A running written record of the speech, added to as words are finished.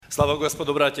Слава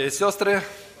Господу, братья и сестры!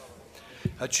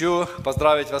 Хочу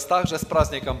поздравить вас также с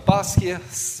праздником Пасхи,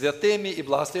 с святыми и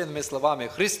благословенными словами.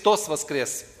 Христос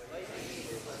воскрес!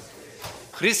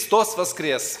 Христос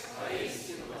воскрес!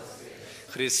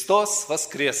 Христос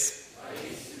воскрес!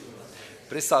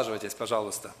 Присаживайтесь,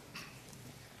 пожалуйста.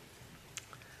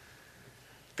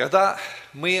 Когда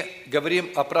мы говорим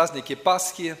о празднике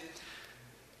Пасхи,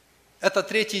 это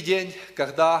третий день,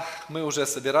 когда мы уже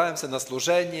собираемся на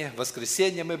служение. В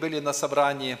воскресенье мы были на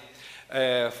собрании,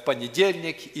 в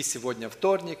понедельник и сегодня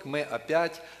вторник мы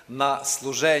опять на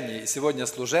служении. И сегодня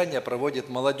служение проводит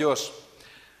молодежь.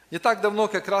 Не так давно,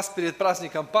 как раз перед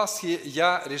праздником Пасхи,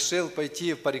 я решил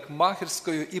пойти в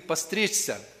парикмахерскую и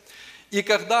постричься. И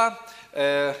когда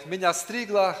меня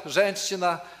стригла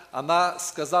женщина, она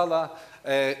сказала: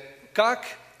 как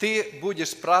ты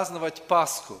будешь праздновать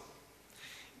Пасху?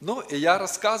 Ну, и я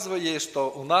рассказываю ей, что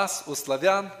у нас, у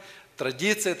славян,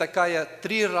 традиция такая: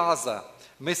 3 раза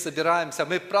мы собираемся,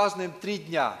 мы празднуем 3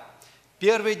 дня.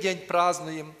 Первый день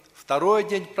празднуем, второй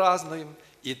день празднуем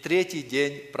и третий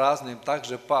день празднуем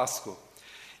также Пасху.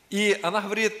 И она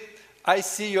говорит: I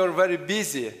see you're very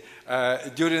busy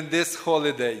during this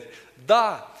holiday.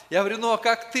 Да, я говорю: ну а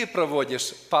как ты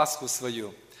проводишь Пасху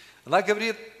свою? Она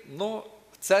говорит: ну,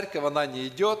 в церковь она не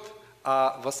идет,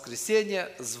 а в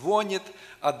воскресенье звонит,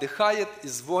 отдыхает и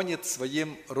звонит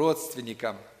своим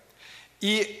родственникам.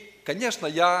 И, конечно,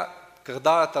 я,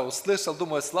 когда это услышал,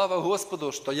 думаю: слава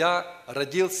Господу, что я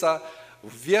родился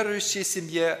в верующей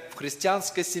семье, в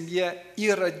христианской семье, и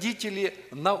родители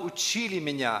научили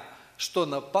меня, что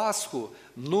на Пасху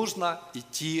нужно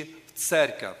идти в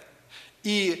церковь.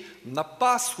 И на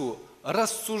Пасху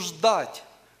рассуждать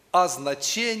о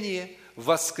значении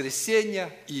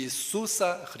воскресения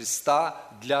Иисуса Христа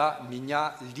для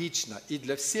меня лично и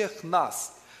для всех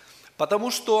нас.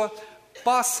 Потому что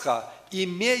Пасха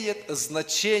имеет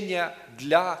значение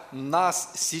для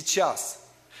нас сейчас.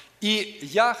 И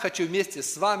я хочу вместе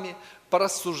с вами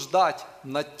порассуждать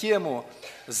на тему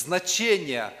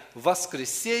значения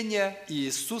воскресения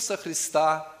Иисуса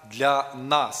Христа для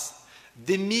нас.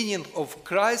 The meaning of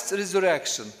Christ's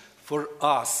resurrection for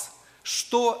us.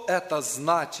 Что это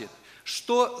значит?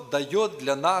 Что дает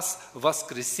для нас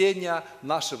воскресение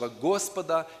нашего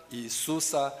Господа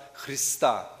Иисуса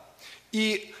Христа?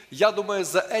 И я думаю,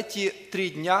 за эти 3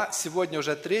 дня, сегодня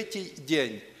уже 3-й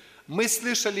день, мы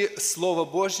слышали Слово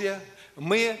Божье,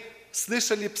 мы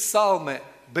слышали псалмы,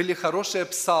 были хорошие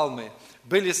псалмы,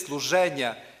 были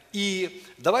служения. И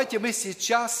давайте мы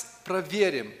сейчас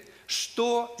проверим,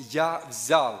 что я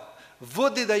взял.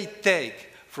 What did I take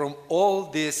from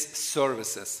all these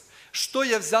services? Что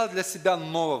я взял для себя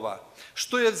нового?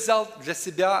 Что я взял для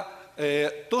себя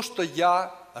то, что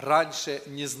я раньше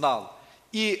не знал?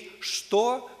 И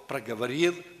что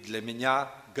проговорил для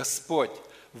меня Господь?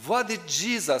 What did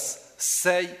Jesus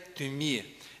say to me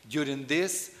during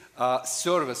these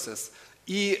services?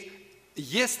 И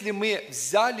если мы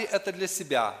взяли это для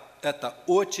себя, это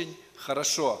очень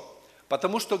хорошо,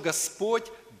 потому что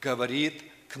Господь говорит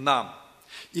к нам.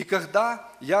 И когда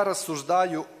я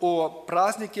рассуждаю о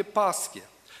празднике Пасхи,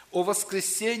 о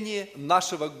воскресении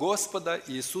нашего Господа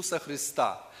Иисуса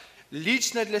Христа,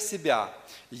 лично для себя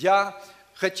я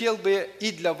хотел бы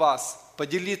и для вас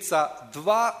поделиться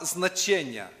 2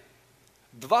 значения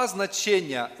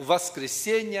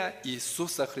воскресения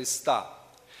Иисуса Христа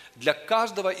для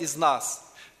каждого из нас,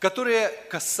 которые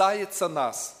касаются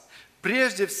нас.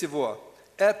 Прежде всего,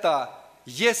 это: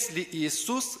 если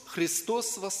Иисус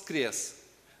Христос воскрес,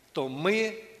 то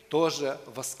мы тоже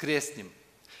воскреснем.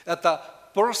 Это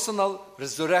personal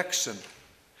resurrection.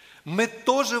 Мы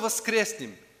тоже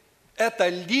воскреснем. Это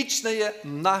личное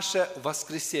наше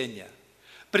воскресение.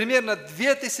 Примерно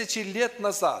 2000 лет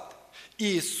назад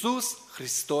Иисус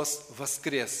Христос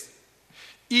воскрес.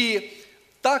 И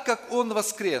так как Он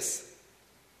воскрес,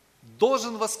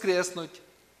 должен воскреснуть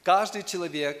каждый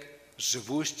человек,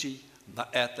 живущий на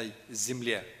этой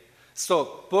земле.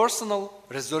 So, personal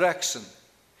resurrection.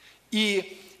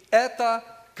 И это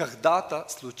когда-то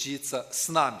случится с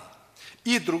нами.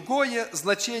 И другое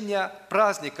значение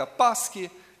праздника Пасхи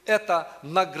 – это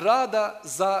награда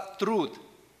за труд.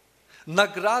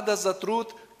 Награда за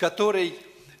труд, которую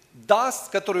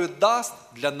даст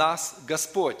для нас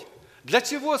Господь. Для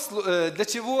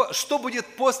чего, что будет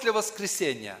после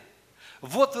воскресения?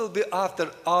 What will be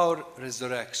after our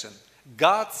resurrection?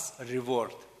 God's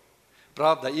reward.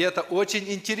 Правда? И это очень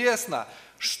интересно,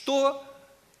 что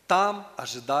там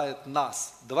ожидает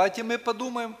нас. Давайте мы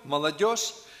подумаем,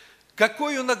 молодежь,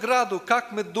 какую награду,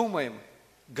 как мы думаем,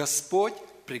 Господь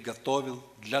приготовил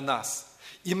для нас.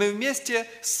 И мы вместе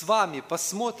с вами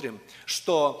посмотрим,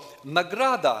 что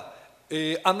награда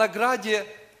О награде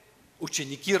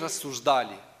ученики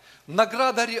рассуждали.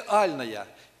 Награда реальная,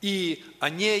 и о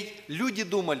ней люди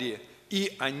думали,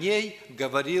 и о ней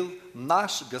говорил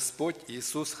наш Господь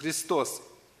Иисус Христос.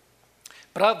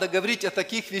 Правда, говорить о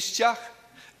таких вещах,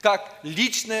 как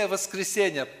личное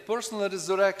воскресение, personal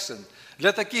resurrection,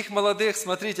 для таких молодых,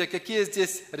 смотрите, какие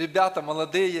здесь ребята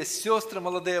молодые, сестры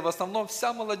молодые, в основном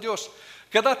вся молодежь.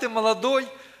 Когда ты молодой,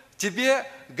 тебе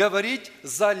говорить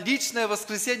за личное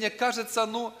воскресение кажется,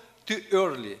 too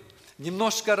early,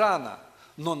 немножко рано.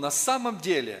 Но на самом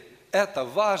деле это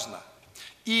важно.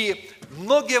 И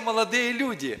многие молодые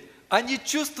люди, они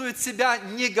чувствуют себя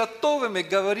не готовыми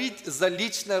говорить за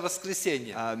личное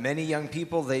воскресение. Many young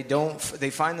people, they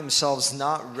find themselves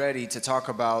not ready to talk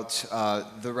about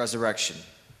the resurrection.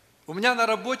 У меня на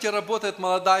работе работает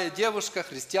молодая девушка,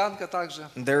 христианка также.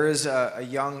 There is a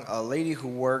young lady who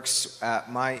works at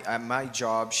my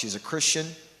job. She's a Christian.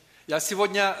 Я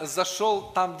сегодня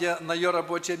зашел там, где на ее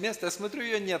рабочее место, я смотрю,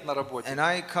 ее нет на работе. And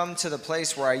I come to the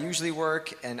place where I usually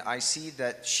work, and I see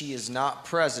that she is not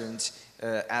present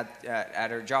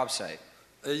at her job site.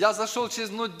 Я зашел через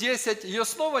минут 10, ее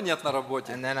снова нет на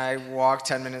работе. And then I walk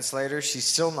 10 minutes later, she's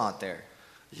still not there.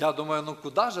 Я думаю,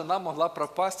 куда же она могла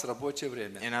пропасть в рабочее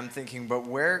время? And I'm thinking, but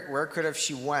where could have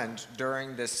she went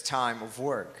during this time of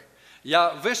work?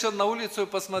 Я вышел на улицу и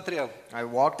посмотрел. I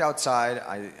walked outside,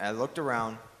 I looked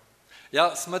around.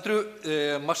 Я смотрю,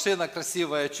 машина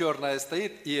красивая, черная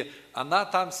стоит, и она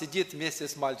там сидит вместе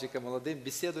с мальчиком молодым,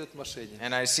 беседует в машине.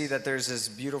 And I see that there's this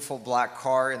beautiful black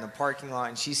car in the parking lot,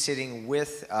 and she's sitting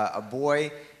with a boy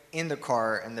in the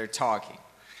car, and they're talking.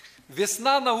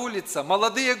 Весна на улице,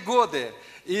 молодые годы,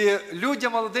 и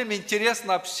людям молодым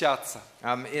интересно общаться.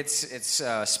 It's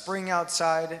spring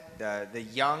outside. The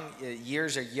young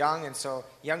years are young, and so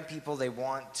young people, they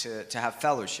want to have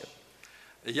fellowship.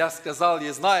 Я сказал ей,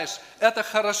 знаешь, это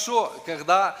хорошо,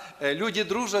 когда люди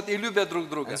дружат и любят друг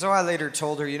друга. And so I later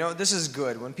told her, this is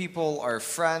good when people are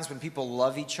friends, when people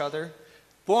love each other.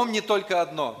 Помни только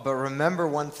одно. But remember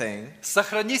one thing.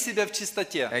 Сохрани себя в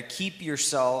чистоте. Keep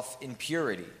yourself in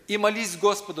purity. И молись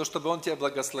Господу, чтобы Он тебя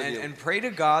благословил. And pray to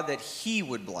God that He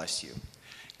would bless you.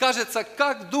 Кажется,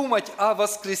 как думать о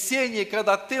воскресении,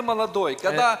 когда ты молодой,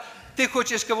 когда ты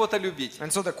хочешь кого-то любить?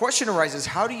 And so the question arises,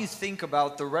 how do you think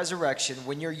about the resurrection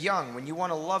when you're young, when you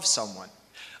want to love someone?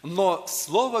 Но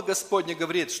Слово Господне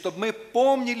говорит, чтобы мы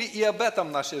помнили и об этом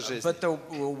в нашей жизни. But the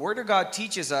Word of God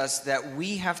teaches us that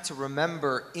we have to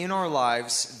remember in our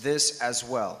lives this as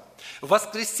well.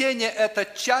 Воскресение – это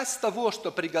часть того,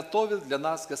 что приготовил для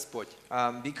нас Господь.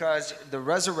 Because the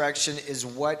resurrection is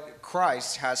what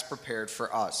Christ has prepared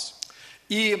for us.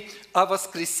 И о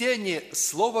воскресении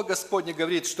Слово Господне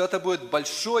говорит, что это будет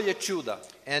большое чудо.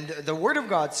 And the Word of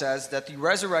God says that the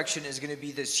resurrection is going to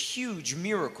be this huge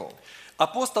miracle.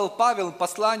 Апостол Павел в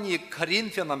послании к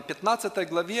Коринфянам, 15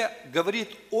 главе, говорит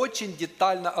очень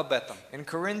детально об этом. In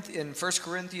 1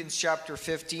 Corinthians chapter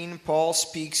 15, Paul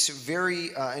speaks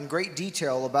in great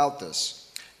detail about this.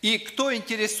 И кто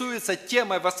интересуется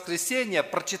темой воскресения,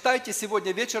 прочитайте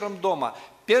сегодня вечером дома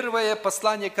первое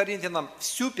послание к Коринфянам,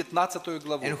 всю 15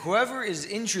 главу. And whoever is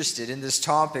interested in this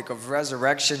topic of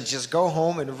resurrection, just go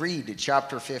home and read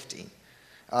chapter 15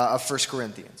 of 1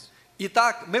 Corinthians.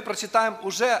 Итак, мы прочитаем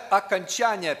уже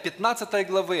окончание 15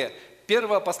 главы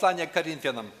первого послания к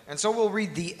Коринфянам. And so we'll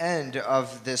read the end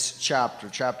of this chapter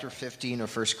 15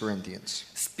 of 1 Corinthians.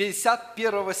 С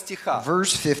 51 стиха.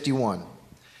 Verse 51.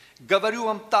 «Говорю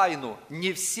вам тайну,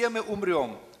 не все мы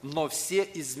умрем, но все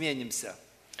изменимся».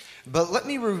 But let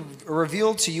me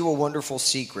reveal to you a wonderful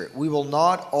secret. We will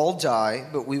not all die,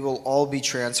 but we will all be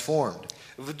transformed.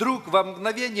 Вдруг во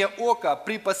мгновение ока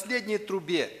при последней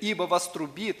трубе, ибо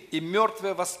вострубит, и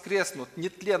мертвые воскреснут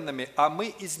нетленными, а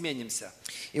мы изменимся.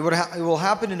 It will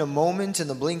happen in a moment, in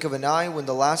the blink of an eye, when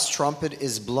the last trumpet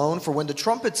is blown. For when the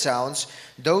trumpet sounds,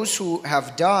 those who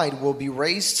have died will be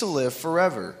raised to live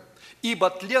forever.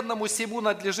 Ибо тленному сему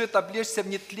надлежит облечься в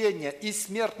нетление, и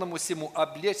смертному сему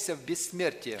облечься в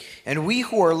бессмертие. And we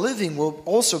who are living will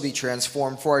also be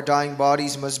transformed, for our dying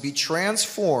bodies must be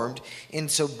transformed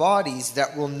into bodies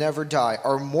that will never die.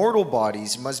 Our mortal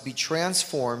bodies must be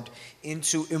transformed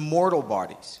into immortal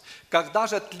bodies. Когда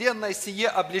же тленное сие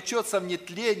облечется в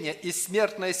нетление, и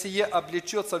смертное сие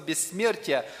облечется в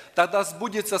бессмертие, тогда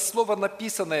сбудется слово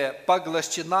написанное: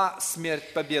 «Поглощена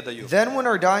смерть победою». Then when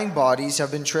our dying bodies have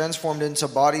been transformed into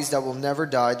bodies that will never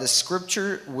die, the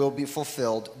scripture will be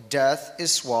fulfilled. Death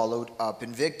is swallowed up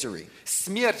in victory.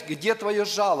 Смерть, где твое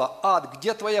жало? Ад,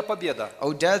 где твоя победа?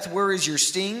 O death, where is your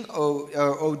sting?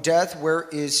 O death, where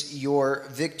is your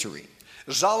victory?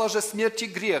 Жало же смерти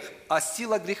грех, а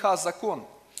сила греха закон.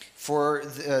 For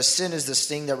sin is the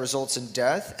sting that results in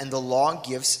death, and the law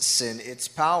gives sin its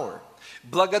power.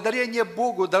 Благодарение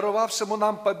Богу, даровавшему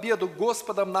нам победу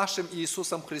Господом нашим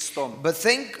Иисусом Христом. But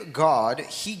thank God,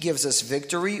 He gives us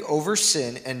victory over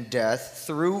sin and death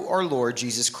through our Lord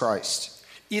Jesus Christ.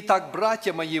 Итак,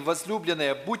 братья мои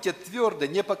возлюбленные, будьте тверды,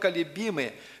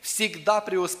 непоколебимы, всегда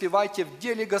преуспевайте в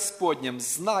деле Господнем,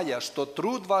 зная, что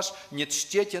труд ваш не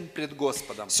тщетен пред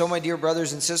Господом. So, my dear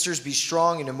brothers and sisters, be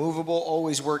strong and immovable,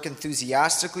 always work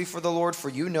enthusiastically for the Lord, for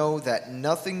you know that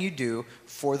nothing you do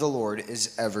for the Lord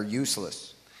is ever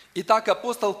useless. Итак,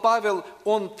 апостол Павел,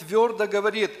 он твердо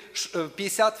говорит в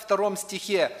 52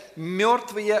 стихе,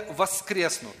 «Мертвые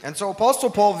воскреснут». And so Apostle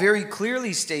Paul very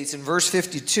clearly states in verse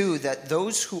 52 that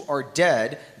those who are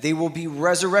dead, they will be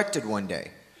resurrected one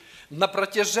day. На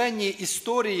протяжении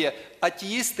истории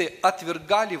атеисты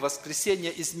отвергали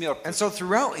воскресение из мертвых. And so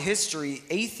throughout history,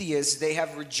 atheists, they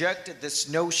have rejected this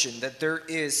notion that there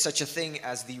is such a thing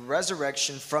as the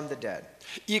resurrection from the dead.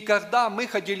 И когда мы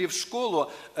ходили в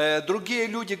школу, другие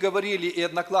люди говорили, и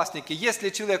одноклассники, если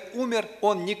человек умер,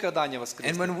 он никогда не And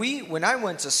воскреснет. when I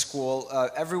went to school,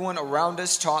 everyone around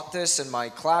us taught this, and my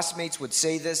classmates would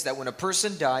say this, that when a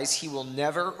person dies, he will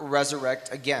never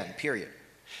resurrect again, period.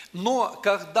 Но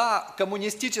когда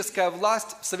коммунистическая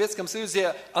власть в Советском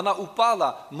Союзе, она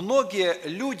упала, многие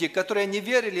люди, которые не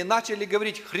верили, начали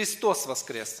говорить, Христос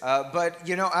воскрес. But,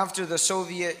 after the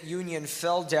Soviet Union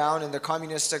fell down and the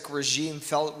communistic regime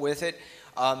fell with it,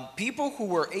 people who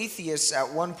were atheists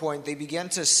at one point, they began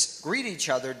to greet each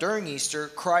other during Easter,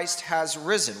 Christ has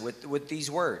risen, with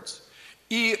these words.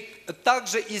 И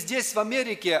также и здесь, в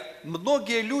Америке,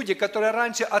 многие люди, которые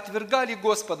раньше отвергали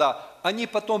Господа, они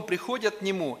потом приходят к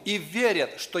Нему и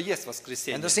верят, что есть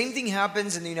воскресение. And the same thing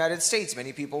happens in the United States.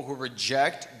 Many people who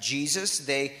reject Jesus,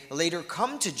 they later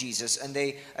come to Jesus and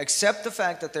they accept the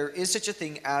fact that there is such a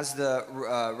thing as the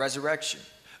resurrection.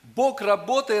 Бог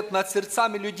работает над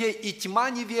сердцами людей, и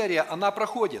тьма неверия, она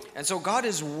проходит. And so God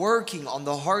is working on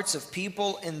the hearts of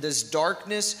people in this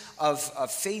darkness of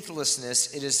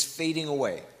faithlessness. It is fading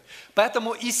away.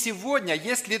 Поэтому и сегодня,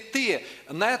 если ты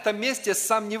на этом месте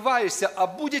сомневаешься, а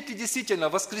будет ли действительно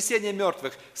воскресение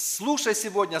мертвых, слушай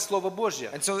сегодня Слово Божье.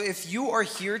 And so if you are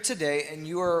here today and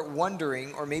you are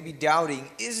wondering or maybe doubting,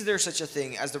 is there such a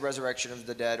thing as the resurrection of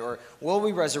the dead, or will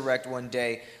we resurrect one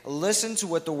day? Listen to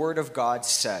what the Word of God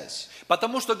says.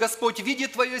 Потому что Господь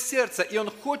видит твое сердце, и Он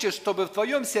хочет, чтобы в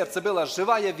твоем сердце была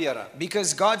живая вера.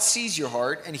 Because God sees your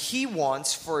heart, and He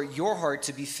wants for your heart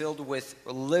to be filled with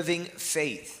living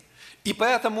faith. И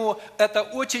поэтому это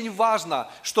очень важно,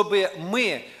 чтобы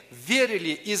мы верили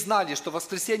и знали, что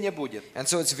воскресение будет. And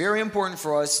so it's very important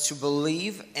for us to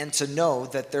believe and to know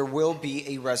that there will be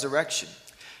a resurrection.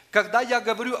 Когда я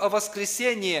говорю о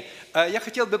воскресении, я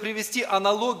хотел бы привести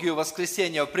аналогию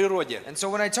воскресения в природе. And so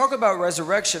when I talk about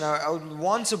resurrection, I would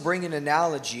want to bring an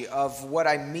analogy of what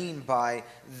I mean by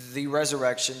the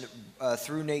resurrection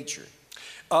through nature.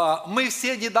 Мы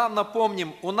все недавно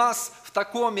помним, у нас в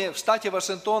Такоме, в штате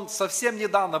Вашингтон, совсем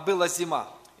недавно была зима.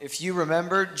 If you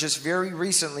remember, just very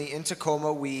recently in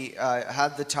Tacoma, we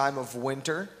had the time of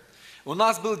winter. У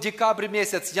нас был декабрь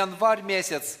месяц, январь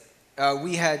месяц.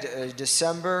 We had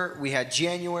December, we had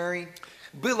January.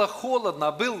 Было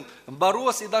холодно, был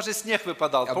мороз и даже снег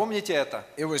выпадал. Помните это?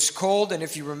 It was cold, and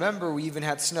if you remember, we even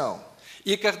had snow.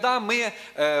 И когда мы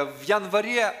в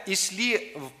январе и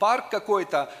шли в парк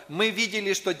какой-то, мы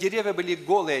видели, что деревья были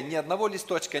голые, ни одного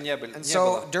листочка не было. And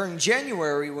so during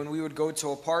January, when we would go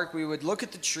to a park, we would look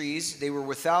at the trees. They were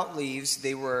without leaves.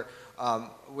 They were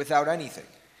without anything.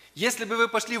 Если бы вы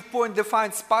пошли в Point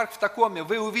Defiance парк в Такоме,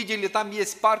 вы увидели, там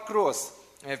есть парк роз.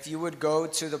 If you would go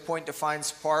to the Point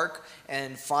Defiance Park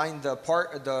and find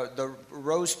the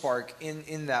Rose Park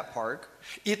in that park.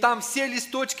 И там все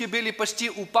листочки были почти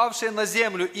упавшие на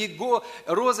землю, и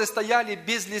розы стояли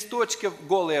без листочков,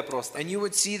 голые просто. And you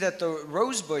would see that the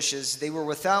rose bushes, they were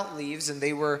without leaves, and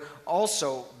they were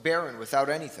also barren, without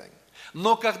anything.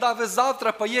 Но когда вы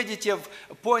завтра поедете в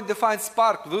Point Defiance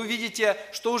Park, вы увидите,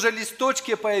 что уже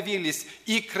листочки появились,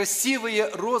 и красивые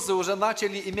розы уже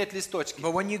начали иметь листочки.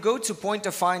 But when you go to Point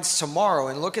Defiance tomorrow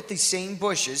and look at these same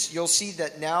bushes, you'll see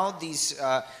that now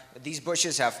these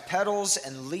bushes have petals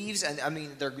and leaves, and I mean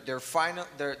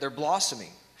they're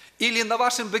blossoming. Или на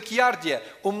вашем бэкьярде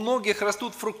у многих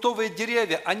растут фруктовые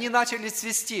деревья, они начали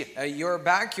цвести. Your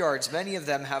backyards, many of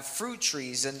them have fruit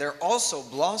trees, and they're also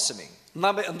blossoming.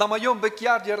 На моем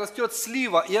бэк-ярде растет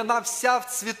слива, и она вся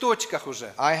в цветочках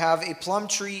уже. I have a plum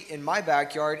tree in my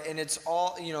backyard, and it's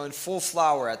all, in full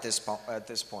flower at this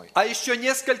point. А еще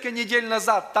несколько недель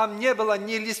назад там не было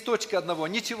ни листочка одного,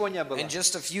 ничего не было. And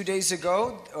just a few days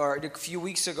ago, or a few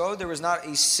weeks ago, there was not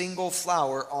a single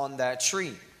flower on that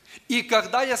tree. И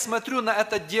когда я смотрю на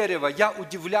это дерево, я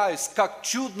удивляюсь, как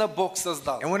чудно Бог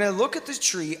создал. And when I look at this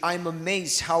tree, I'm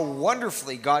amazed how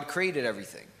wonderfully God created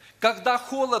everything. Когда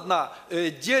холодно,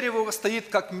 дерево стоит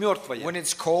как мертвое. When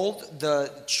it's cold,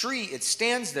 the tree, it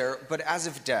stands there, but as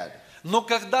if dead. Но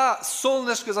когда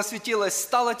солнышко засветилось,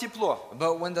 стало тепло.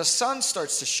 But when the sun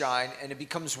starts to shine and it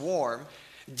becomes warm,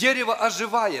 Дерево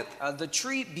оживает. the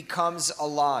tree becomes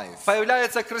alive.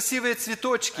 Появляются красивые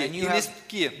цветочки And и you have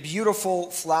листки. beautiful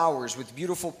flowers with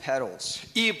beautiful petals.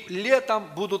 И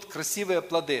летом будут красивые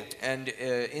плоды. And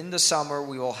in the summer,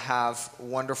 we will have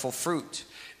wonderful fruit.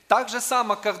 Так же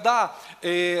само, когда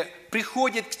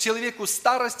приходит к человеку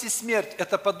старость и смерть,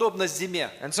 это подобно зиме.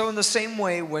 And so in the same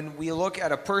way, when we look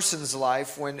at a person's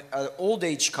life, when old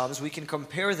age comes, we can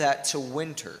compare that to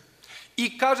winter. И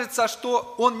кажется,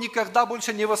 что он никогда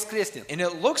больше не воскреснет. And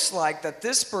it looks like that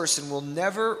this person will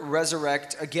never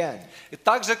resurrect again. И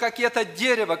так же, как и это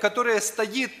дерево, которое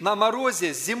стоит на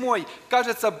морозе зимой,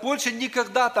 кажется, больше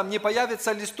никогда там не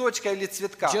появится листочка или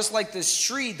цветка. Just like this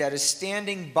tree that is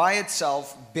standing by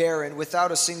itself, barren,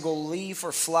 without a single leaf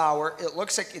or flower, it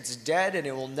looks like it's dead and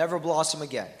it will never blossom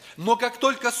again. Но как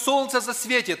только солнце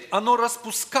засветит, оно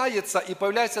распускается и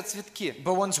появляются цветки.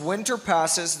 But once winter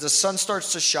passes, the sun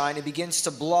starts to shine, it begins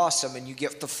to blossom, and you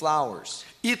get the flowers.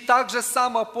 И так же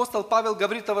само апостол Павел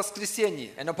говорит о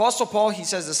воскресении. And Apostle Paul, he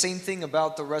says the same thing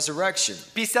about the resurrection.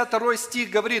 52 стих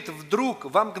говорит: «Вдруг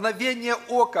во мгновение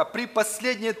ока при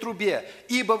последней трубе,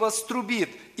 ибо вострубит,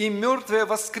 и мертвые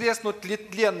воскреснут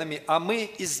тленными, а мы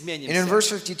And in изменимся».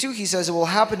 verse 52, he says, it will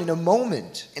happen in a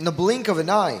moment, in the blink of an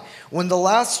eye, when the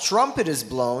last trumpet is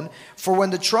blown. For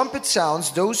when the trumpet sounds,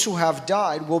 those who have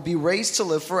died will be raised to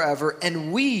live forever,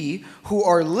 and we who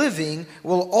are living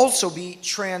will also be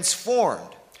transformed.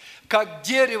 Как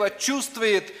дерево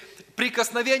чувствует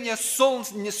прикосновение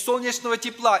солнечного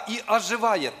тепла и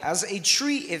оживает. As a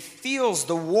tree, it feels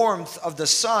the warmth of the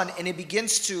sun, and it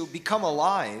begins to become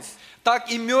alive. Так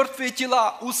и мертвые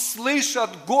тела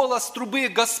услышат голос трубы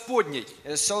Господней.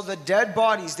 So the dead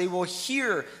bodies, they will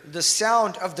hear the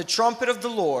sound of the trumpet of the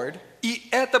Lord. И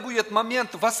это будет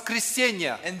момент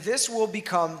воскресения. And this will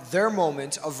become their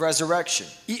moment of resurrection.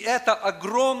 И это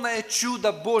огромное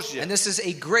чудо Божье. And this is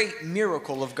a great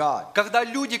miracle of God. Когда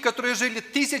люди, которые жили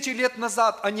тысячи лет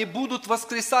назад, они будут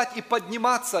воскресать и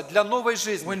подниматься для новой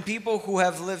жизни. When people who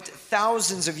have lived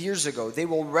thousands of years ago, they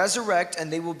will resurrect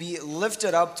and they will be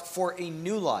lifted up for a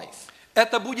new life.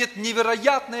 Это будет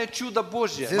невероятное чудо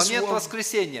Божье, момент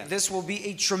воскресения. This will be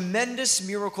a tremendous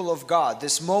miracle of God,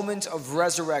 this moment of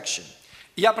resurrection.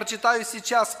 Я прочитаю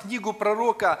сейчас книгу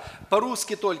пророка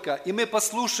по-русски только, и мы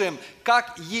послушаем,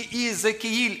 как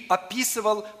Иезекииль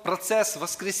описывал процесс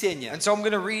воскресения. And so I'm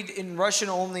going to read in Russian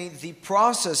only the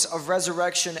process of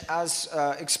resurrection as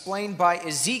explained by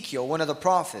Ezekiel, one of the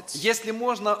prophets. Если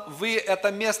можно, вы это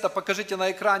место покажите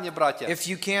на экране, братья. If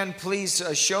you can, please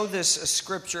show this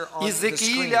scripture on the screen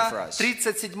for Иезекииля, us.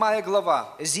 37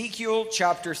 глава. Ezekiel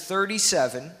chapter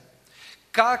 37.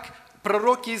 Как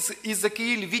пророк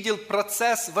Иезекииль видел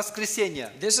процесс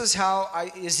воскресения. This is how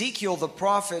Ezekiel the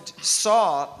prophet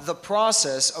saw the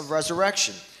process of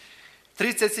resurrection.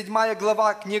 37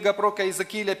 глава, книга пророка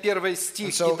Иезекииля, 1 стих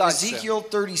и So дальше. Ezekiel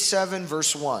 37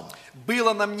 verse 1.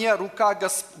 «Была на мне рука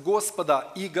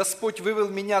Господа, и Господь вывел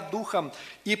меня духом,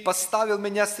 и поставил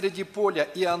меня среди поля,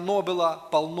 и оно было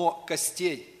полно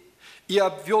костей. И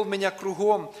обвел меня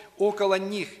кругом около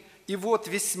них, и вот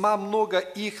весьма много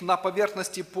их на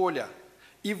поверхности поля,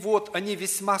 и вот они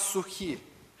весьма сухи.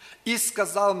 И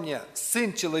сказал мне: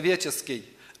 Сын человеческий,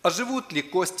 оживут ли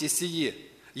кости сии?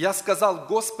 Я сказал: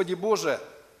 Господи Боже,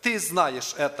 Ты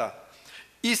знаешь это.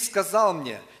 И сказал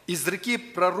мне: изреки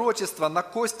пророчество на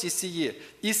кости сии,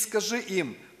 и скажи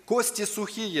им: кости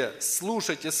сухие,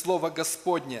 слушайте слово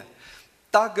Господне.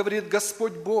 Так говорит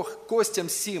Господь Бог костям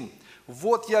сим: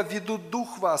 вот я введу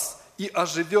дух вас, и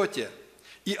оживете.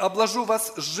 И обложу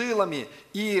вас жилами,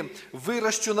 и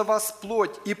выращу на вас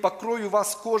плоть, и покрою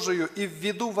вас кожею, и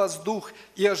введу вас дух,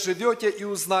 и оживете, и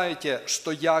узнаете, что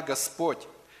я Господь.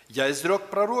 Я изрек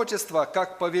пророчество,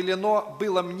 как повелено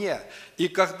было мне, и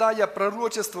когда я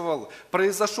пророчествовал,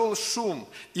 произошел шум,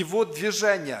 и вот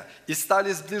движение, и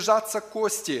стали сближаться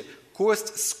кости,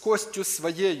 кость с костью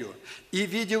своею. И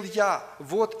видел я,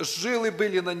 вот жилы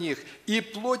были на них, и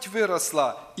плоть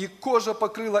выросла, и кожа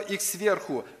покрыла их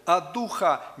сверху, а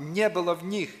духа не было в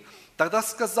них. Тогда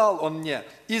сказал он мне: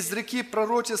 изреки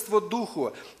пророчество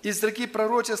Духу, изреки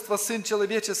пророчество Сын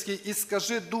Человеческий, и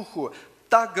скажи Духу: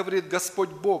 так говорит Господь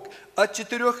Бог, от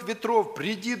 4 ветров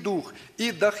приди Дух,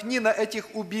 и дохни на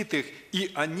этих убитых,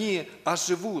 и они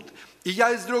оживут. И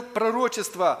я изрек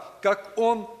пророчество, как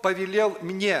Он повелел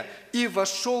мне, и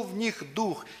вошел в них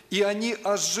Дух, и они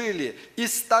ожили, и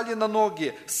стали на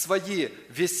ноги свои,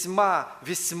 весьма,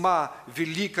 весьма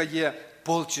великое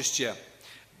полчище».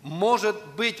 Может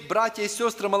быть, братья и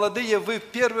сестры молодые, вы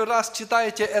первый раз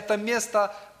читаете это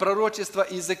место пророчества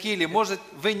Иезекииля. Может,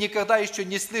 вы никогда еще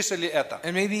не слышали это.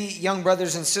 And maybe, young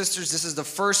brothers and sisters, this is the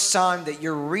first time that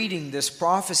you're reading this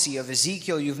prophecy of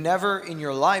Ezekiel. You've never in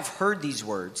your life heard these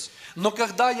words. Но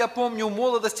когда я помню в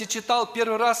молодости читал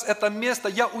первый раз это место,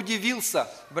 я удивился.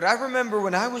 But I remember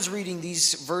when I was reading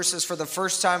these verses for the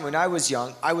first time when I was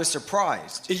young, I was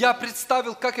surprised. И я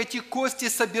представил, как эти кости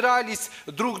собирались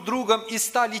друг другом и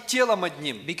стали телом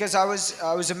одним. Because I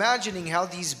was imagining how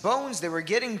these bones, they were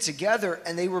getting together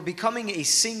and they were becoming a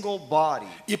single body.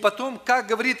 И потом, как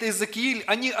говорит Иезекииль,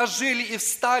 они ожили и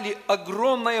встали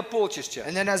огромное полчище.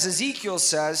 And then as Ezekiel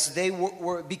says, they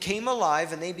became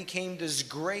alive and they became this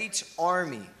great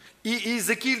army. И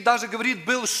Иезекииль даже говорит,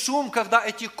 был шум, когда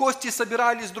эти кости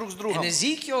собирались друг с другом. And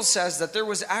Ezekiel says that there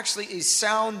was actually a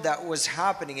sound that was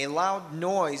happening, a loud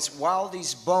noise while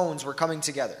these bones were coming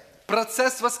together.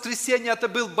 Процесс воскресения это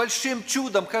был большим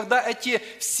чудом, когда эти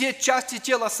все части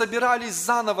тела собирались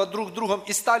заново друг с другом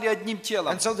и стали одним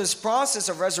телом. And so this process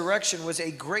of resurrection was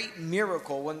a great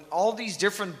miracle when all these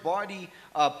different body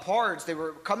parts, they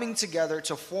were coming together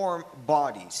to form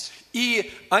bodies.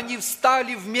 И они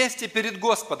встали вместе перед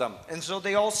Господом. And so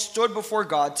they all stood before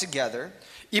God together.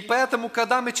 И поэтому,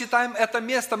 когда мы читаем это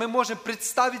место, мы можем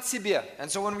представить себе, And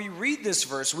so when we read this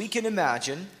verse, we can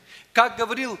imagine, как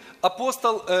говорил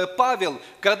апостол Павел,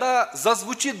 когда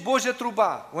зазвучит Божья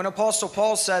труба, when Apostle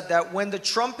Paul said that when the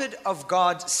trumpet of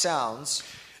God sounds,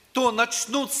 то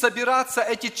начнут собираться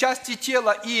эти части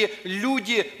тела, и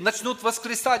люди начнут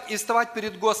воскресать и вставать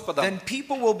перед Господом. then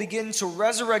people will begin to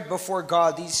resurrect before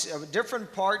God. These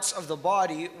different parts of the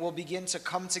body will begin to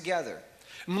come together.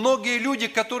 Многие люди,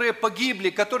 которые погибли,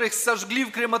 которых сожгли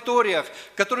в крематориях,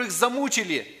 которых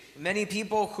замучили, Many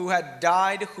people who had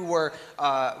died, who were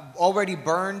already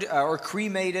burned or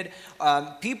cremated,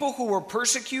 people who were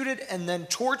persecuted and then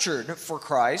tortured for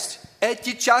Christ,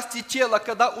 эти части тела,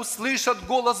 когда услышат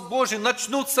голос Божий,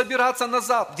 начнут собираться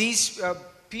назад. these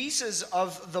pieces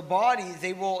of the body,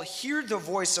 they will hear the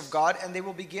voice of God and they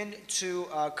will begin to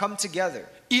come together.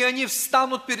 И они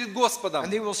встанут перед Господом.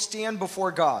 And they will stand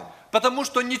before God. Потому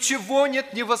что ничего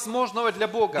нет невозможного для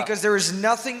Бога. Because there is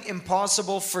nothing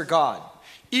impossible for God.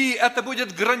 И это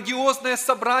будет грандиозное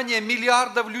собрание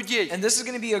миллиардов людей, And this is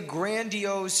going to be a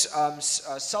grandiose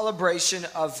celebration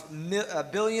of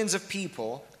billions of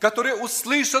people которые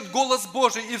услышат голос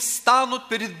Божий и встанут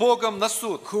перед Богом на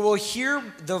суд. who will hear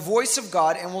the voice of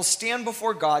God and will stand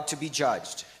before God to be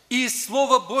judged. И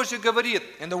Слово Божье говорит,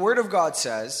 And the Word of God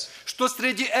says что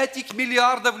среди этих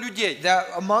миллиардов людей that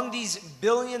among these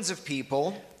billions of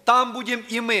people, там будем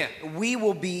и мы, we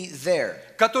will be there,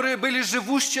 которые были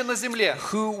живущие на земле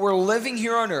who were living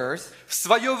here on earth в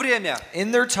свое время.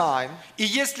 in their time. И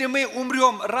если мы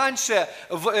умрем раньше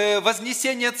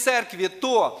вознесения церкви,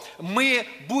 то мы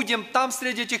будем там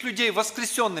среди этих людей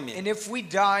воскресенными. And if we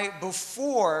die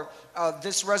before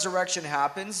this resurrection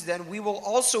happens, then we will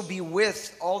also be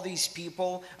with all these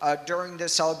people during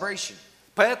this celebration.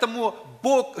 Поэтому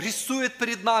Бог рисует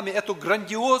перед нами эту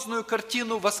грандиозную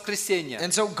картину воскресения.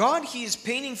 And so God, He is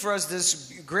painting for us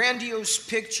this grandiose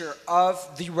picture of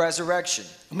the resurrection.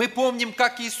 Мы помним,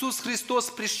 как Иисус Христос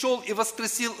пришел и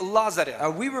воскресил Лазаря.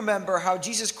 We remember how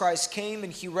Jesus Christ came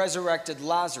and He resurrected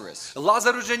Lazarus.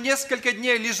 Лазарь уже несколько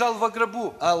дней лежал во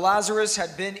гробу. Lazarus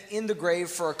had been in the grave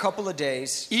for a couple of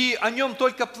days. И о нем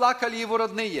только плакали его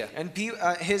родные. And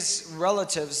his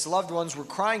relatives, loved ones, were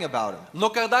crying about him. Но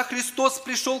когда Христос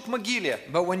пришел к могиле,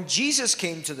 But when Jesus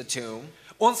came to the tomb,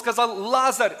 Он сказал: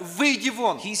 Лазарь, выйди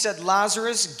вон. He said,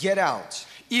 Lazarus, get out.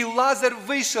 И Лазарь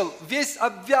вышел, весь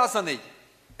обвязанный.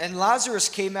 And Lazarus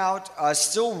came out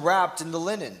still wrapped in the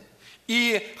linen.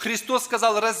 И Христос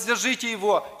сказал: развяжите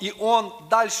его, и он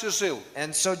дальше жил.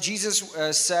 And so Jesus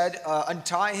said,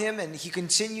 untie him, and he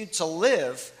continued to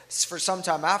live for some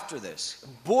time after this.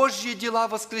 Божьи дела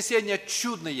воскресения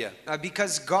чудные.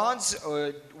 Because God's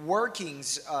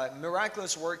workings,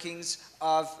 miraculous workings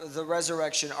of the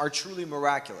resurrection are truly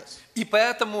miraculous. И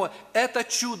поэтому это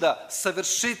чудо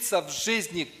совершится в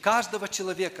жизни каждого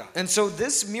человека. And so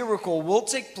this miracle will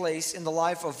take place in the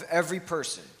life of every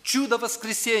person. Чудо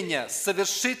воскресения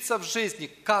совершится в жизни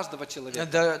каждого человека.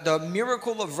 And the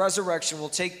miracle of resurrection will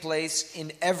take place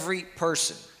in every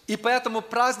person. И поэтому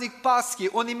праздник Пасхи,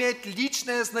 он имеет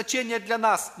личное значение для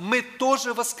нас. Мы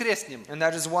тоже воскреснем. And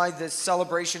that is why this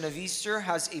celebration of Easter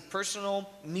has a personal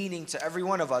meaning to every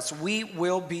one of us. We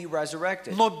will be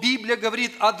resurrected. Но Библия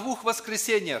говорит о двух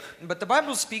воскресениях. But the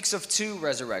Bible speaks of two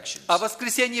resurrections. О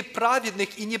воскресении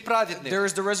праведных и неправедных. There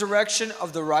is the resurrection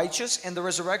of the righteous and the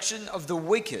resurrection of the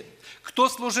wicked. Кто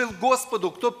служил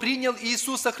Господу, кто принял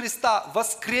Иисуса Христа,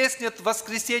 воскреснет в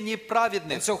воскресении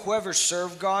праведных. And so whoever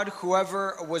served God,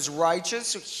 whoever was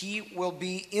righteous, he will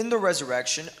be in the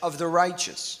resurrection of the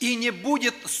righteous. И не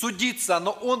будет судиться,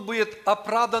 но он будет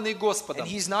оправданный Господом. And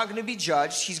he's not going to be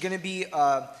judged, he's going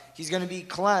to be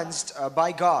cleansed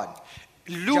by God.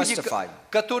 Люди,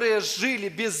 которые жили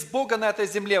без Бога на этой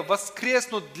земле,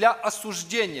 воскреснут для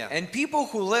осуждения. And people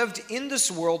who lived in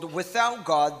this world without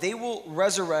God, they will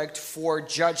resurrect for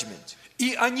judgment.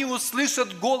 И они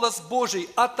услышат голос Божий: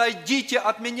 «Отойдите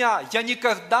от меня, я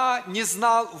никогда не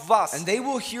знал вас». And they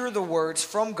will hear the words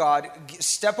from God,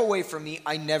 "Step away from me,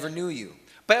 I never knew you."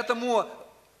 Поэтому,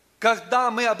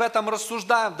 когда мы об этом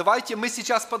рассуждаем, давайте мы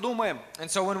сейчас подумаем. And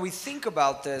so when we think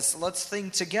about this, let's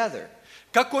think together.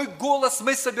 Какой голос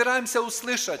мы собираемся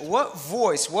услышать? What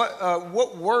voice,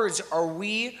 what words are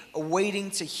we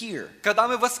waiting to hear? Когда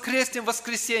мы воскреснем в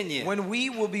воскресенье. When we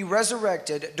will be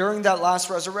resurrected during that last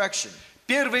resurrection.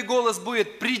 Первый голос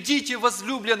будет: «Придите,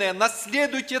 возлюбленные,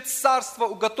 наследуйте царство,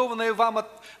 уготованное вам от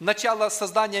начала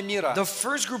создания мира». The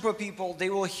first group of people, they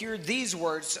will hear these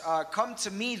words, "Come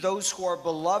to me, those who are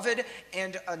beloved,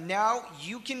 and now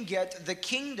you can get the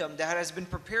kingdom that has been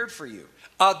prepared for you."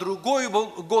 А другой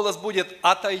голос будет: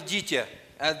 «Отойдите».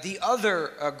 The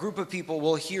other group of people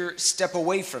will hear, "Step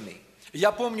away from me."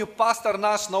 Я помню, пастор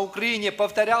наш на Украине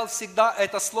повторял всегда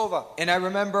это слово. And I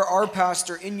remember our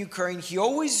pastor in Ukraine, he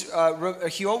always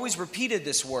repeated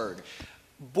this word.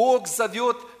 Бог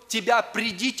зовет тебя: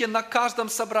 «Придите на каждом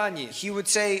собрании». He would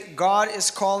say, God is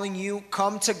calling you,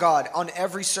 come to God on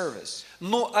every service.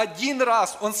 Но один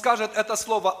раз он скажет это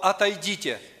слово: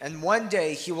 «Отойдите». And one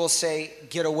day he will say,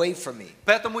 get away from me.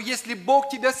 Поэтому, если Бог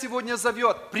тебя сегодня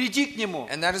зовет, приди к Нему.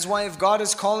 And that is why if God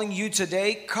is calling you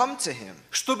today, come to Him.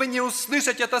 Чтобы не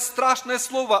услышать это страшное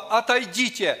слово: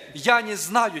 «Отойдите, я не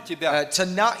знаю тебя». To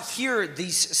not hear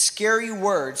these scary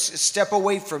words, step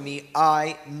away from me,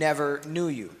 I never knew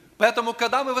you. Поэтому,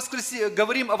 когда мы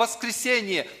говорим о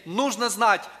воскресении, нужно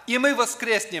знать: и мы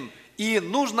воскреснем, и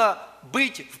нужно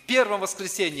быть в первом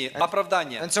воскресении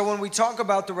оправдания. And so when we talk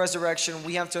about the resurrection,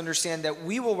 we have to understand that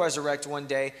we will resurrect one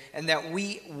day, and that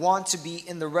we want to be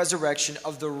in the resurrection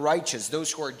of the righteous,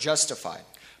 those who are justified.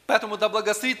 Поэтому да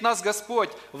благословит нас Господь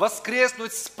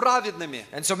воскреснуть с праведными.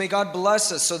 And so may God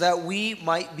bless us so that we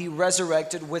might be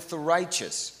resurrected with the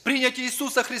righteous. Принять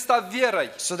Иисуса Христа верой.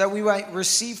 So that we might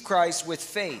receive Christ with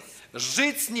faith.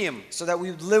 Жить с Ним. So that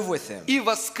we would live with Him. И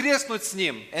воскреснуть с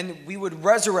Ним. And we would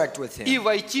resurrect with Him. И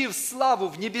войти в славу,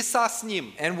 в небеса с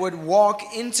Ним. And would walk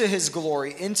into His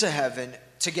glory, into heaven,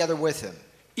 together with Him.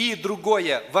 И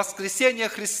другое, воскресение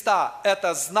Христа,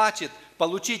 это значит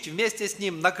получить вместе с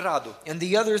Ним награду. And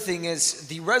the other thing is,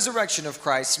 the resurrection of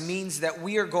Christ means that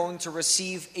we are going to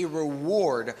receive a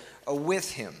reward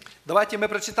with Him. Давайте мы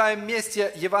прочитаем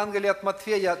вместе Евангелие от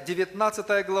Матфея,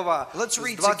 19 глава, с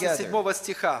 27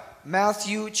 стиха.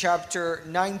 Matthew chapter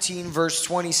 19, verse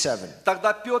 27.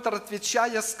 Тогда Петр,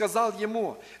 отвечая, сказал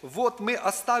ему: «Вот мы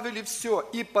оставили все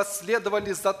и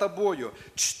последовали за тобою.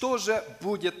 Что же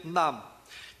будет нам?»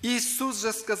 Иисус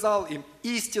же сказал им: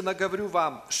 «Истинно говорю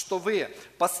вам, что вы,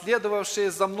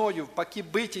 последовавшие за Мною в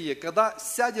покибытие, когда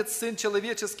сядет Сын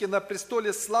Человеческий на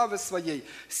престоле славы Своей,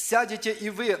 сядете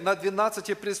и вы на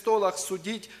 12 престолах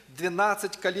судить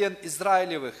 12 колен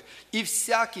Израилевых. И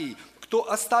всякий,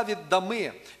 кто оставит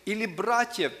домы, или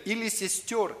братьев, или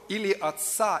сестер, или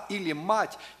отца, или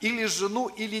мать, или жену,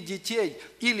 или детей,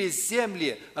 или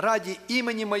земли ради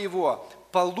имени Моего,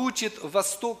 получит во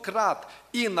 100 крат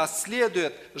и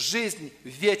наследует жизнь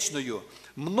вечную.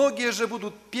 Многие же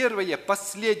будут первые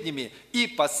последними, и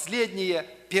последние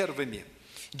первыми».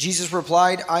 Jesus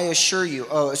replied, I assure you.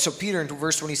 So Peter in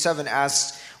verse 27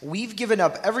 asks, we've given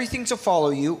up everything to follow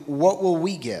you. What will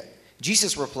we get?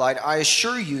 Jesus replied, I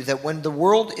assure you that when the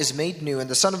world is made new and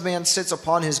the Son of Man sits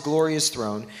upon his glorious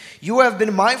throne, you who have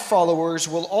been my followers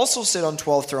will also sit on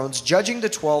 12 thrones, judging the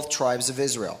 12 tribes of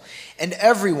Israel. And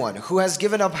everyone who has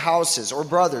given up houses or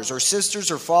brothers or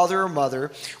sisters or father or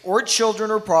mother or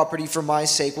children or property for my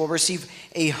sake will receive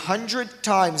 100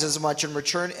 times as much in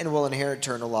return and will inherit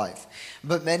eternal life.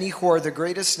 But many who are the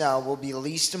greatest now will be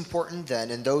least important then,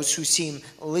 and those who seem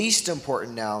least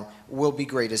important now will be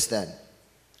greatest then.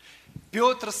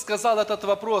 Петр сказал этот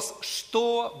вопрос,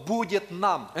 что будет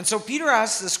нам? And so Peter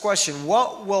asks this question,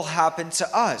 what will happen to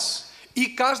us? И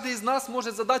каждый из нас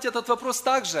может задать этот вопрос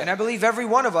также. And I believe every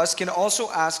one of us can also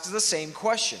ask the same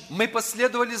question. Мы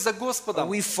последовали за Господом.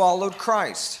 We followed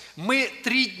Christ. Мы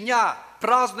 3 дня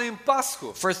празднуем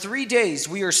Пасху. For 3 days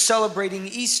we are celebrating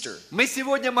Easter. Мы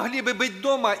сегодня могли бы быть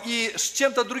дома и с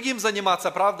чем-то другим заниматься,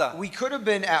 правда? We could have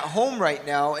been at home right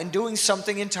now and doing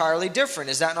something entirely different.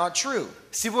 Is that not true?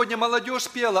 Сегодня молодежь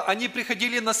пела, они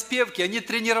приходили на спевки, они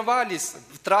тренировались,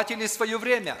 тратили свое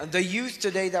время. The youth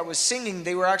today that was singing,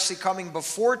 they were actually coming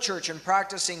before church and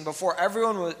practicing before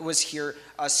everyone was here,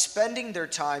 spending their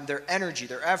time, their energy,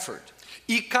 their effort.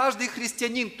 И каждый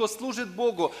христианин, кто служит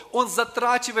Богу, он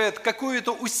затрачивает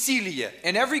какое-то усилие.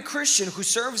 And every Christian who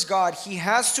serves God, he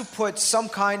has to put some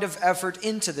kind of effort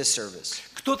into this service.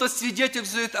 Кто-то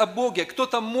свидетельствует о Боге,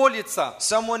 кто-то молится.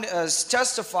 Someone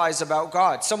testifies about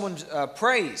God. Someone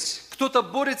prays. Кто-то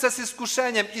борется с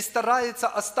искушением и старается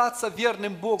остаться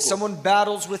верным Богу. Someone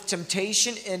battles with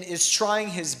temptation and is trying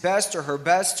his best or her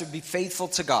best to be faithful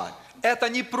to God. Это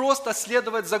не просто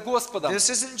следовать за Господом.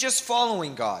 This isn't just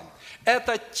following God.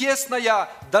 Это тесная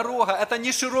дорога, это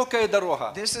не широкая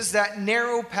дорога. This is that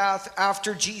narrow path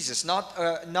after Jesus, not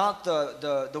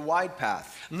the wide path.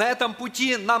 На этом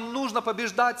пути нам нужно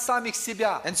побеждать самих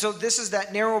себя. And so this is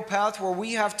that narrow path where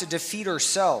we have to defeat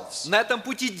ourselves. На этом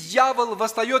пути дьявол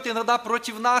восстает иногда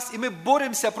против нас, и мы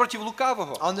боремся против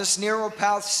лукавого. On this narrow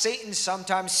path, Satan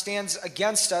sometimes stands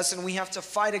against us, and we have to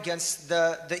fight against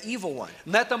the evil one.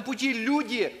 На этом пути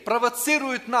люди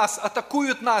провоцируют нас,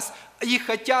 атакуют нас, и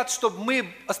хотят, чтобы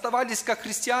мы оставались как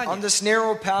христиане. On this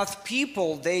narrow path,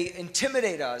 people, they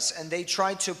intimidate us and they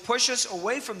try to push us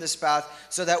away from this path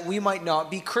so that we might not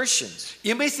be Christians.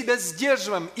 И мы себя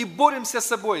сдерживаем и боремся с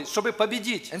собой, чтобы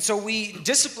победить. And so we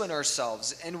discipline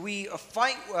ourselves and we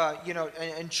fight,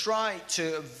 and try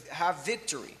to have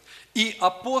victory. И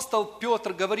апостол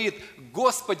Петр говорит: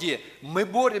 Господи, мы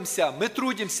боремся, мы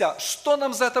трудимся, что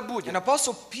нам за это будет? And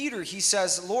Apostle Peter, he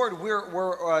says, Lord,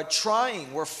 we're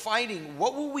trying, we're fighting.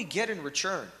 What will we get in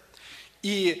return?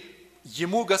 И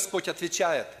ему Господь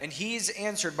отвечает. And he is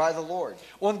answered by the Lord.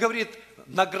 Он говорит: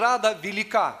 награда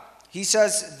велика. He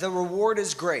says, the reward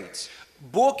is great.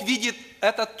 Бог видит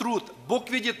этот труд. Бог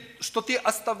видит, что ты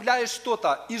оставляешь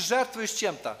что-то и жертвуешь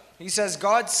чем-то. He says,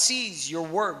 God sees your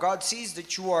work. God sees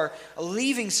that you are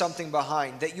leaving something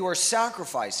behind, that you are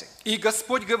sacrificing. И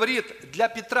Господь говорит для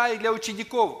Петра и для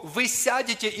учеников: вы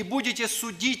сядете и будете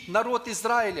судить народ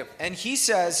Израилев. And he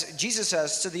says, Jesus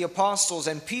says to the apostles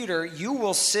and Peter, you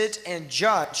will sit and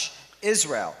judge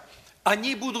Israel.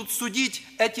 Они будут судить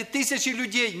эти тысячи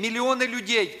людей, миллионы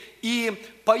людей, и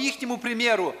по ихнему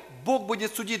примеру Бог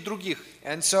будет судить других.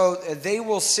 And so they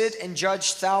will sit and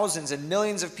judge thousands and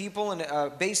millions of people, and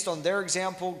based on their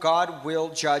example, God will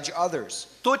judge others.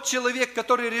 Тот человек,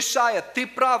 который решает, ты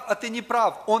прав, а ты не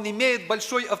прав, он имеет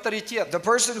большой авторитет. The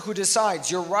person who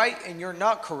decides you're right and you're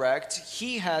not correct,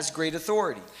 he has great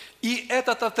authority. И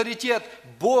этот авторитет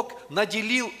Бог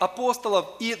наделил апостолов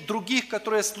и других,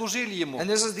 которые служили Ему. And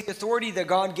this is the authority that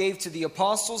God gave to the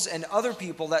apostles and other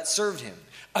people that served Him.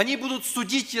 Они будут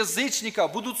судить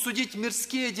язычников, будут судить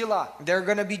мирские дела. They're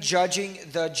going to be judging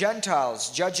the Gentiles,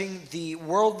 judging the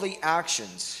worldly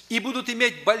actions. И будут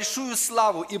иметь большую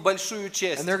славу и большую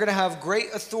честь. And they're going to have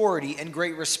great authority and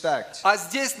great respect. А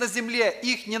здесь на земле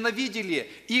их ненавидели,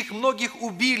 их многих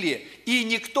убили, и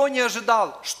никто не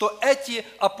ожидал, что эти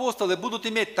апостолы будут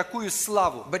иметь такую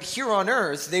славу. But here on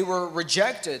earth, they were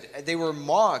rejected, they were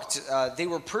mocked, they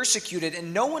were persecuted,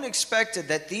 and no one expected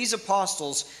that these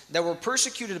apostles that were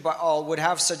persecuted by all would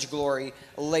have such glory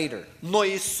later. Но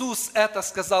Иисус это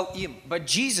сказал им. But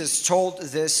Jesus told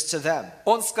this to them.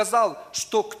 Он сказал,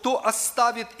 что кто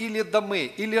оставит или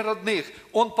домы, или родных,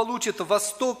 он получит во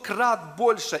 100 крат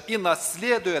больше и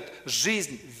наследует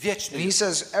жизнь вечную. And he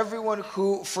says, everyone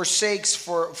who forsakes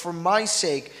for my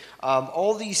sake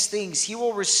all these things, he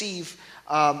will receive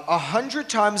 100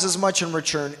 times as much in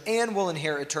return and will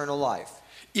inherit eternal life.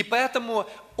 И поэтому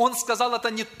Он сказал это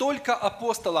не только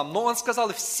апостолам, но Он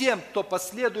сказал всем, кто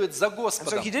последует за And so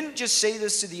Господом. he didn't just say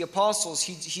this to the apostles,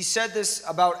 he said this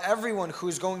about everyone who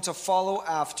is going to follow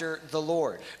after the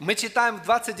Lord. Мы читаем в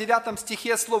 29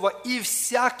 стихе слово «и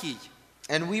всякий».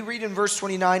 And we read in verse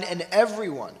 29, and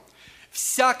everyone.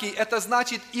 Всякий – это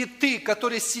значит и ты,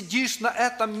 который сидишь на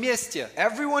этом месте.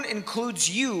 Everyone includes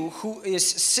you who is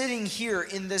sitting here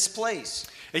in this place.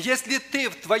 Если ты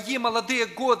в твои молодые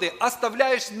годы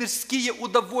оставляешь мирские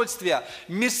удовольствия,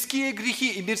 мирские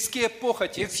грехи и мирские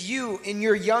похоти, If you in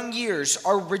your young years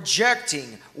are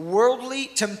rejecting worldly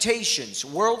temptations,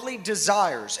 worldly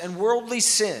desires, and worldly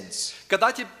sins,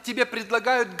 когда тебе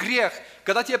предлагают грех,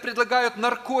 когда тебе предлагают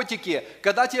наркотики,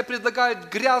 когда тебе предлагают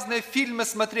грязные фильмы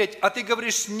смотреть, а ты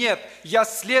говоришь «нет, я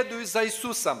следую за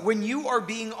Иисусом». when you are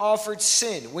being offered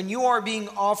sin, when you are being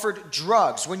offered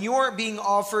drugs, when you are being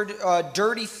offered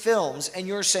dirty films, and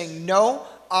you're saying, no,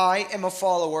 I am a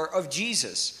follower of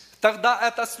Jesus, Тогда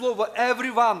это слово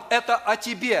 «everyone» – это о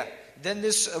тебе. then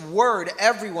this word,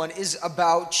 everyone, is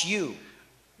about you.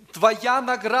 Твоя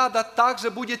награда также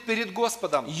будет перед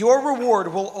Господом. Your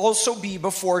reward will also be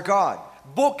before God.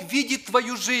 Бог видит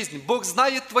твою жизнь, Бог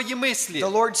знает твои мысли. The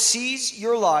Lord sees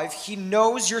your life, He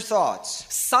knows your thoughts.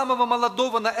 С самого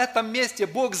молодого на этом месте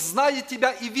Бог знает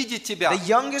тебя и видит тебя. The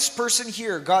youngest person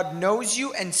here, God knows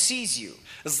you and sees you.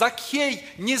 Закхей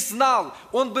не знал,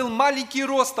 он был маленький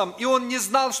ростом, и он не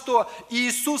знал, что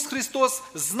Иисус Христос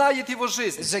знает его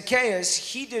жизнь. Zacchaeus,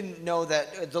 he didn't know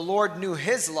that the Lord knew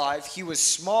his life. He was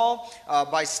small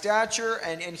by stature,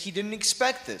 and he didn't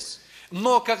expect this.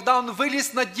 Но когда он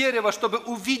вылез на дерево, чтобы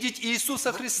увидеть Иисуса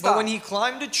But Христа, when he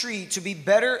climbed a tree to be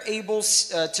better able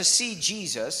to see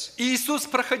Jesus, Иисус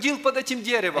проходил под этим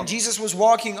деревом and Jesus was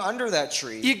walking under that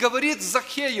tree, и говорит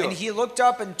Закхею: and he looked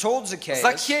up and told Zacchaeus,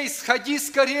 «Закхей, сходи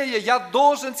скорее, я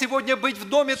должен сегодня быть в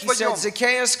доме he said, твоем».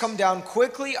 Zacchaeus, come down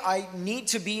quickly. I need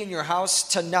to be in your house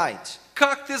tonight.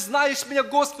 Как ты знаешь меня,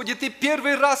 Господи, ты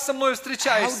первый раз со мной How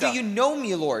встречаешься. do you know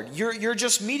me, Lord? You're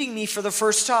just meeting me for the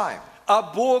first time. А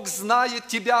Бог знает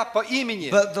тебя по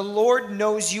имени. But the Lord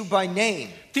knows you by name.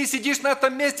 Ты сидишь на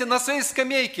этом месте, на своей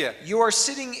скамейке, You are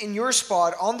sitting in your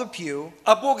spot on the pew,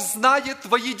 а Бог знает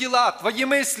твои дела, твои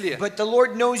мысли. but the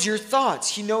Lord knows your thoughts.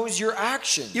 He knows your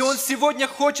actions. И Он сегодня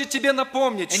хочет тебе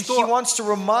напомнить, And He что wants to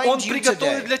Он remind you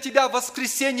приготовил today для тебя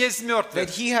воскресение из that мертвых.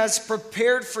 He has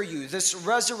prepared for you this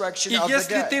resurrection И of the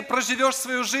если ты dead. проживешь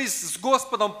свою жизнь с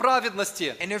Господом в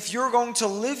праведности, And if you're going to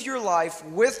live your life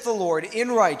with the Lord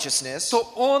in righteousness, то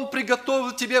Он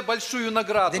приготовил тебе большую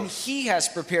награду. then He has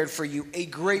prepared for you a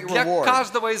great Для reward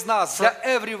каждого из нас, для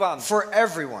everyone. for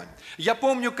everyone. Я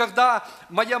помню, когда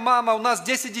моя мама, у нас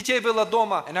 10 детей было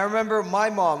дома, And I remember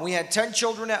my mom, we had 10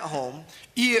 children at home,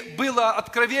 и было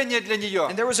откровение для нее.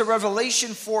 and there was a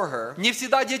revelation for her. Не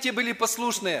всегда дети были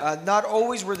послушные, Not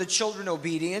always were the children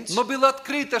obedient, но было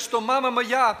открыто, что мама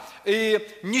моя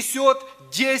несет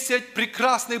 10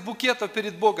 прекрасных букетов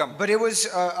перед Богом. but it was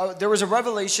there was a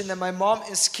revelation that my mom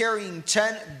is carrying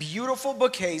 10 beautiful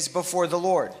bouquets before the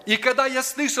Lord. И когда я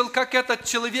слышал, как этот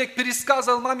человек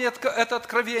пересказывал маме это And when I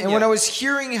откровение, was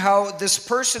hearing how this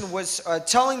person was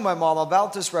telling my mom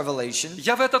about this revelation,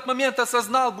 я в этот момент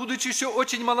осознал, будучи еще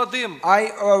очень молодым,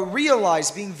 I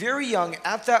realized, being very young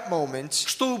at that moment,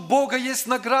 что у Бога есть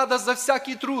награда за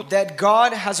всякий труд. that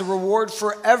God has a reward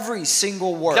for every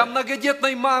single Для work.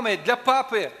 многодетной мамы, для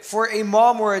папы, For a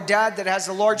mom or a dad that has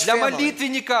a large для family,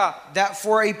 молитвенника, that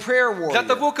for a prayer для warrior,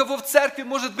 того, кого в церкви,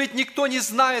 может быть, никто не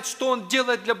знает, что он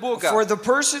делает для Бога. for the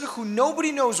person who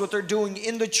nobody knows what they're doing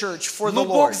in the church for the Но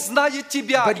Бог Lord. знает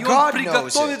тебя, But и God Он knows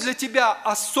приготовит it. для тебя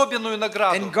особенную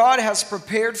награду. And God has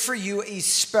prepared for you a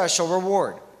special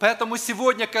reward. Поэтому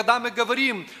сегодня, когда мы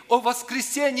говорим о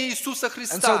воскресении Иисуса And so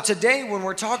Христа, today, when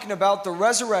we're talking about the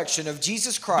resurrection of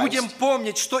Jesus будем Christ,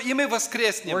 помнить, что и мы we're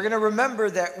воскреснем. going to remember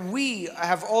that we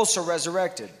have also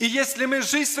resurrected. И если мы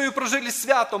жизнь свою прожили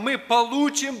свято, мы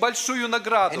получим большую And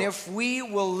награду. if we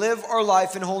will live our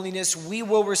life in holiness, we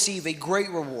will receive a great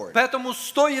reward. Поэтому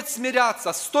стоит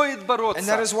смиряться, стоит And that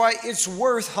бороться. is why it's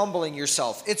worth humbling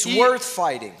yourself. It's И- worth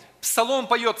fighting. Псалом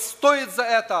поет, стоит за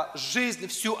это жизнь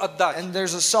всю отдать. And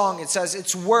there's a song, it says,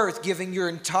 it's worth giving your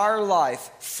entire life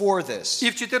for this.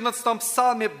 И в 14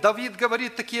 псалме Давид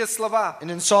говорит такие слова. And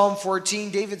in Psalm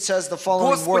 14, David says the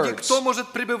following Господи, words. кто может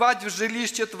пребывать в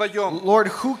жилище Твоем? Lord,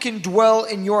 who can dwell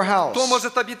in your house? Кто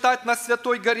может обитать на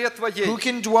святой горе Твоей? Who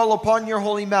can dwell upon your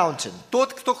holy mountain?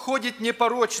 Тот, кто ходит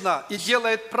непорочно и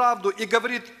делает правду и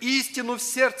говорит истину в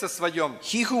сердце своем.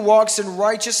 He who walks in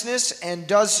righteousness and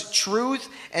does truth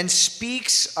and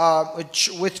speaks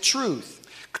with truth.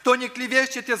 Кто не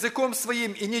клевещет языком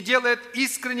своим и не делает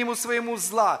искреннему своему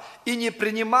зла, и не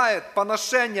принимает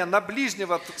поношения на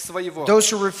ближнего своего. Those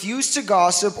who refuse to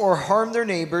gossip or harm their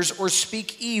neighbors or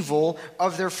speak evil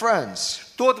of their friends.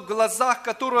 Тот, в глазах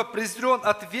которого презрен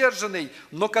отверженный,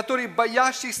 но который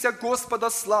боящихся Господа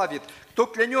славит, кто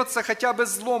клянется хотя бы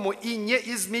злому и не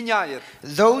изменяет.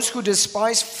 Those who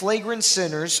despise flagrant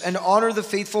sinners and honor the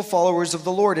faithful followers of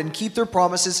the Lord and keep their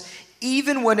promises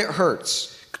even when it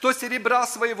hurts. Кто серебра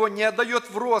своего не отдает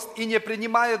в рост и не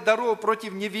принимает даров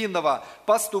против невинного,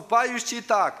 поступающий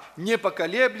так не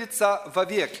поколеблется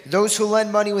вовек. Those who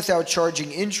lend money without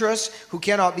charging interest, who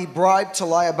cannot be bribed to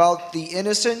lie about the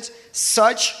innocent,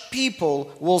 such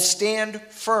people will stand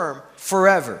firm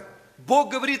forever. Бог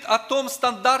говорит о том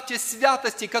стандарте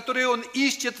святости, который Он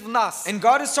ищет в нас. And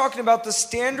God is talking about the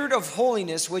standard of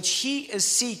holiness which He is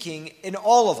seeking in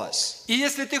all of us. И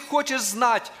если ты хочешь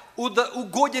знать,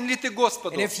 угоден ли ты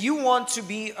Господу, And if you want to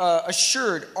be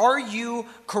assured, are you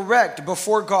correct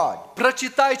before God?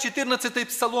 прочитай 14-й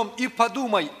псалом и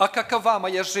подумай, а какова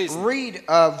моя жизнь. Read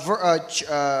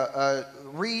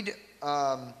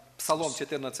Псалом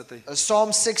 14.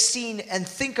 Psalm 16 and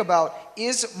think about,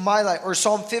 is my life, or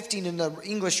Psalm 15 in the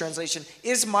English translation,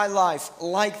 is my life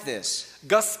like this?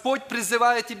 Господь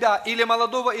призывает тебя, или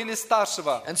молодого, или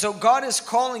старшего, And so God is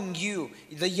calling you,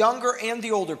 the younger and the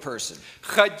older person,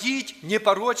 ходить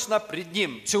непорочно пред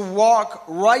Ним. to walk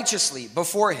righteously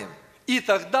before Him. И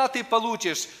тогда ты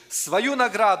получишь свою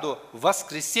награду в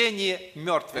воскресении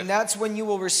мертвых. And that's when you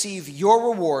will receive your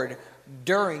reward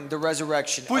during the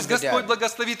resurrection Пусть of the Господь dead.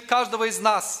 благословит каждого из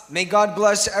нас. May God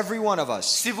bless every one of us.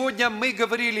 Сегодня мы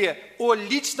говорили о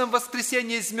личном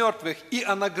воскресении из мертвых и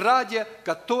о награде,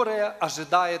 которая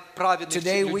ожидает праведных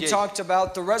Today we людей. talked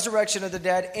about the resurrection of the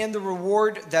dead and the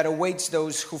reward that awaits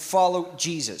those who follow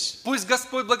Jesus. Пусть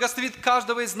Господь благословит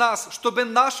каждого из нас, чтобы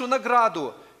нашу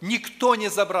награду никто не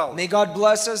забрал. May God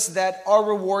bless us that our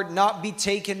reward not be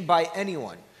taken by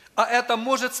anyone. А это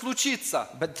может случиться.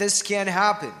 But this can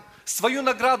happen. Свою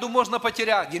награду можно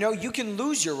потерять. You know, you can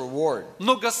lose your reward.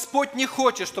 Но Господь не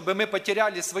хочет, чтобы мы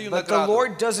потеряли свою But the награду.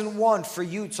 Lord doesn't want for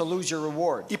you to lose your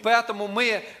reward. И поэтому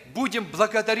мы будем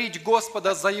благодарить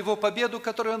Господа за Его победу,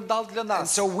 которую Он дал для And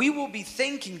нас. so we will be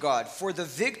thanking God for the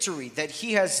victory that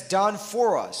He has done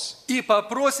for us. И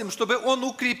попросим, чтобы Он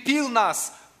укрепил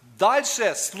нас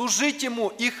дальше служить Ему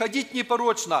и ходить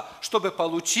непорочно, чтобы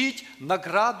получить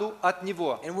награду от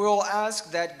Него. And we will ask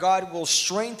that God will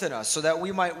strengthen us so that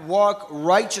we might walk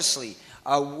righteously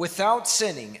without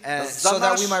sinning, and so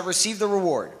that we might receive the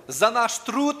reward. За наш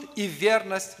труд и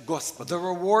верность Господу. The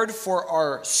reward for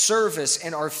our service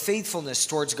and our faithfulness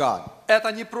towards God.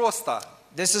 Это непросто.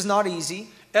 This is not easy.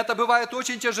 Это бывает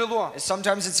очень тяжело.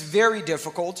 Sometimes it's very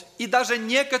difficult. И даже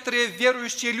некоторые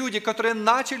верующие люди, которые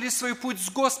начали свой путь с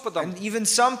Господом, And even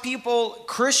some people,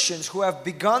 Christians, who have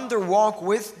begun their walk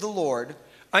with the Lord,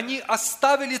 они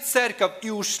оставили церковь и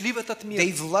ушли в этот мир.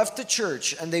 they've left the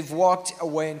church and they've walked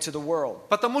away into the world.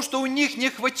 Потому что у них не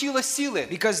хватило силы.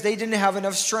 Because they didn't have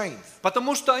enough strength.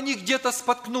 Потому что они где-то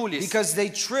споткнулись. Because they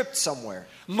tripped somewhere.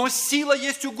 Но сила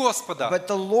есть у Господа. But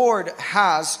the Lord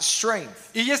has strength.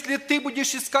 И если ты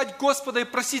будешь искать Господа и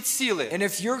просить силы, And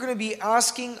if you're going to be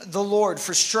asking the Lord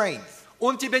for strength,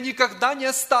 Он тебя никогда не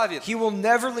оставит He will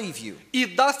never leave you. и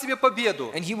даст тебе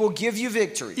победу. And He will give you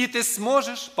victory. И ты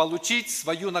сможешь получить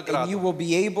свою And you награду. will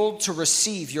be able to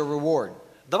receive your reward.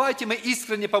 Давайте мы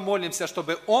искренне помолимся,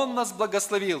 чтобы Он нас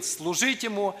благословил служить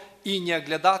Ему и не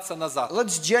оглядаться назад.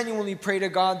 Let's genuinely pray to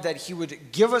God that He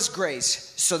would give us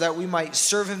grace so that we might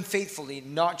serve Him faithfully,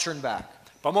 not turn back.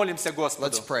 Помолимся Господу.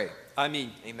 Let's pray. Аминь.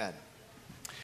 Amen.